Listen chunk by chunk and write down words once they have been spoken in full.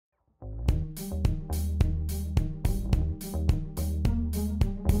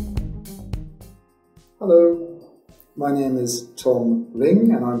Hello, my name is Tom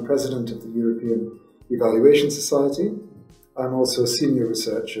Ling and I'm President of the European Evaluation Society. I'm also a senior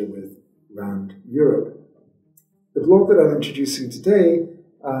researcher with RAND Europe. The blog that I'm introducing today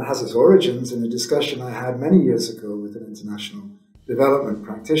has its origins in a discussion I had many years ago with an international development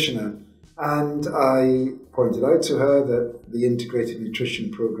practitioner, and I pointed out to her that the integrated nutrition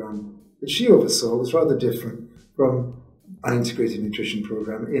program that she oversaw was rather different from an integrated nutrition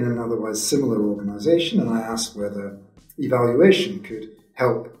program in an otherwise similar organization, and I asked whether evaluation could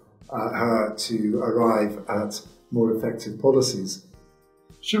help her to arrive at more effective policies.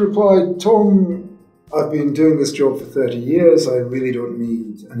 She replied, "Tom, I've been doing this job for 30 years. I really don't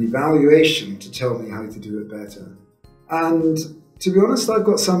need an evaluation to tell me how to do it better." And to be honest, I've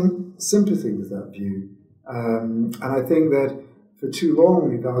got some sympathy with that view. And I think that for too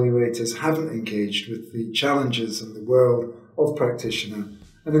long, evaluators haven't engaged with the challenges and the world of practitioner.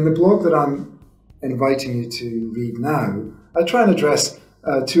 And in the blog that I'm inviting you to read now, I try and address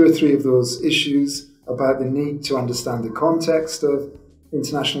 2 or 3 of those issues about the need to understand the context of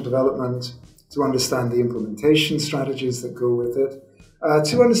international development, to understand the implementation strategies that go with it,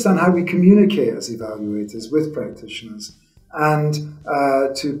 to understand how we communicate as evaluators with practitioners, and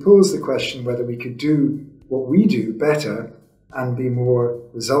to pose the question whether we could do what we do better and be more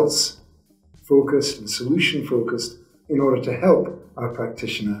results-focused and solution-focused in order to help our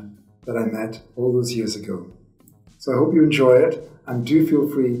practitioner that I met all those years ago. So I hope you enjoy it, and do feel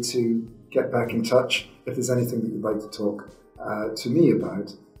free to get back in touch if there's anything that you'd like to talk to me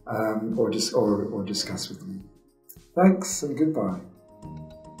about or discuss with me. Thanks and goodbye.